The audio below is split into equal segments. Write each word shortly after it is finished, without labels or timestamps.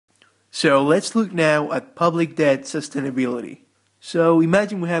So let's look now at public debt sustainability. So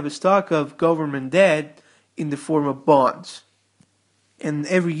imagine we have a stock of government debt in the form of bonds. And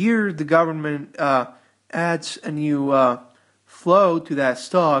every year the government adds a new flow to that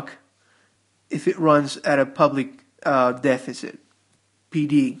stock if it runs at a public deficit,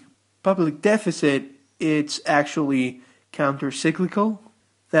 PD. Public deficit, it's actually counter-cyclical.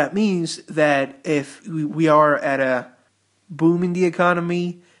 That means that if we are at a boom in the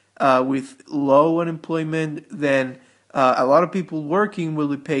economy with low unemployment, then a lot of people working will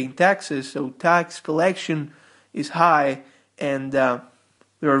be paying taxes, so tax collection is high, and there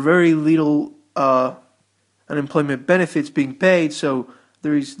are very little unemployment benefits being paid, so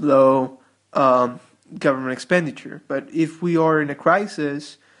there is low government expenditure. But if we are in a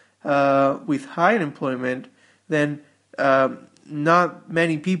crisis with high unemployment, then not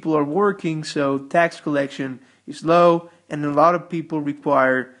many people are working, so tax collection is low, and a lot of people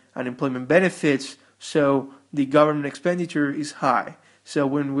require unemployment benefits, so the government expenditure is high. So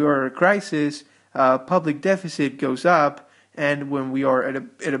when we are in a crisis, public deficit goes up, and when we are at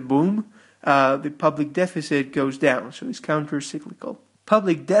a boom, the public deficit goes down, so it's counter-cyclical.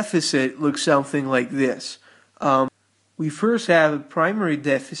 Public deficit looks something like this. We first have a primary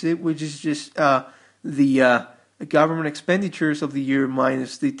deficit, which is just the government expenditures of the year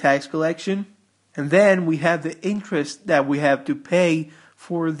minus the tax collection. And then we have the interest that we have to pay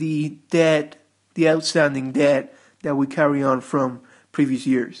for the debt, the outstanding debt that we carry on from previous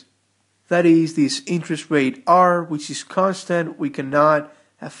years. That is this interest rate R, which is constant. We cannot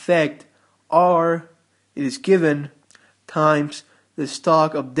affect R. It is given times the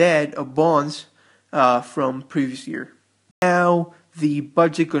stock of debt of bonds from previous year. Now the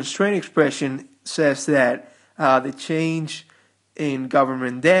budget constraint expression says that the change in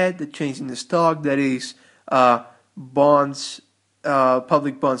government debt, the change in the stock, that is bonds,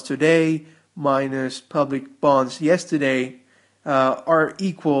 public bonds today minus public bonds yesterday, are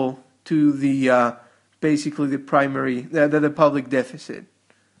equal to the basically the primary, the public deficit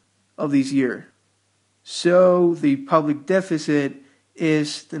of this year. So the public deficit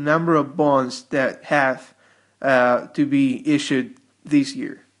is the number of bonds that have to be issued this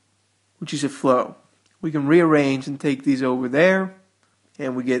year, which is a flow. We can rearrange and take these over there,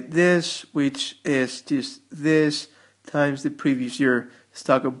 and we get this, which is just this times the previous year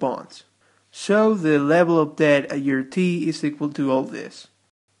stock of bonds. So the level of debt at year T is equal to all this.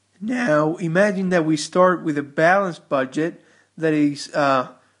 Now imagine that we start with a balanced budget, that is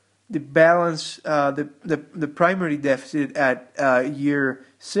the balance, the primary deficit at year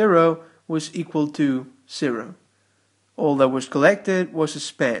 0 was equal to 0. All that was collected was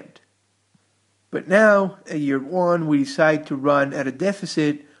spent. But now, at year 1, we decide to run at a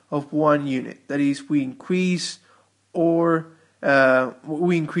deficit of 1 unit. That is, we increase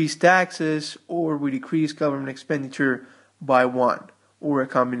taxes, or we decrease government expenditure by 1, or a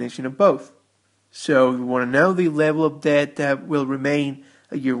combination of both. So, if we want to know the level of debt that will remain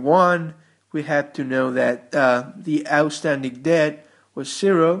at year 1, we have to know that the outstanding debt was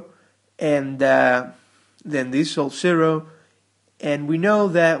 0, and then this is all 0. And we know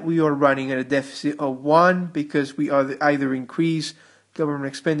that we are running at a deficit of 1 because we either increase government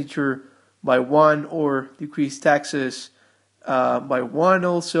expenditure by 1 or decrease taxes by 1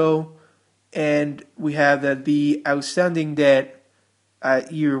 also. And we have that the outstanding debt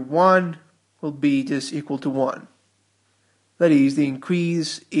at year 1 will be just equal to 1. That is the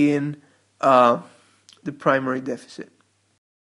increase in the primary deficit.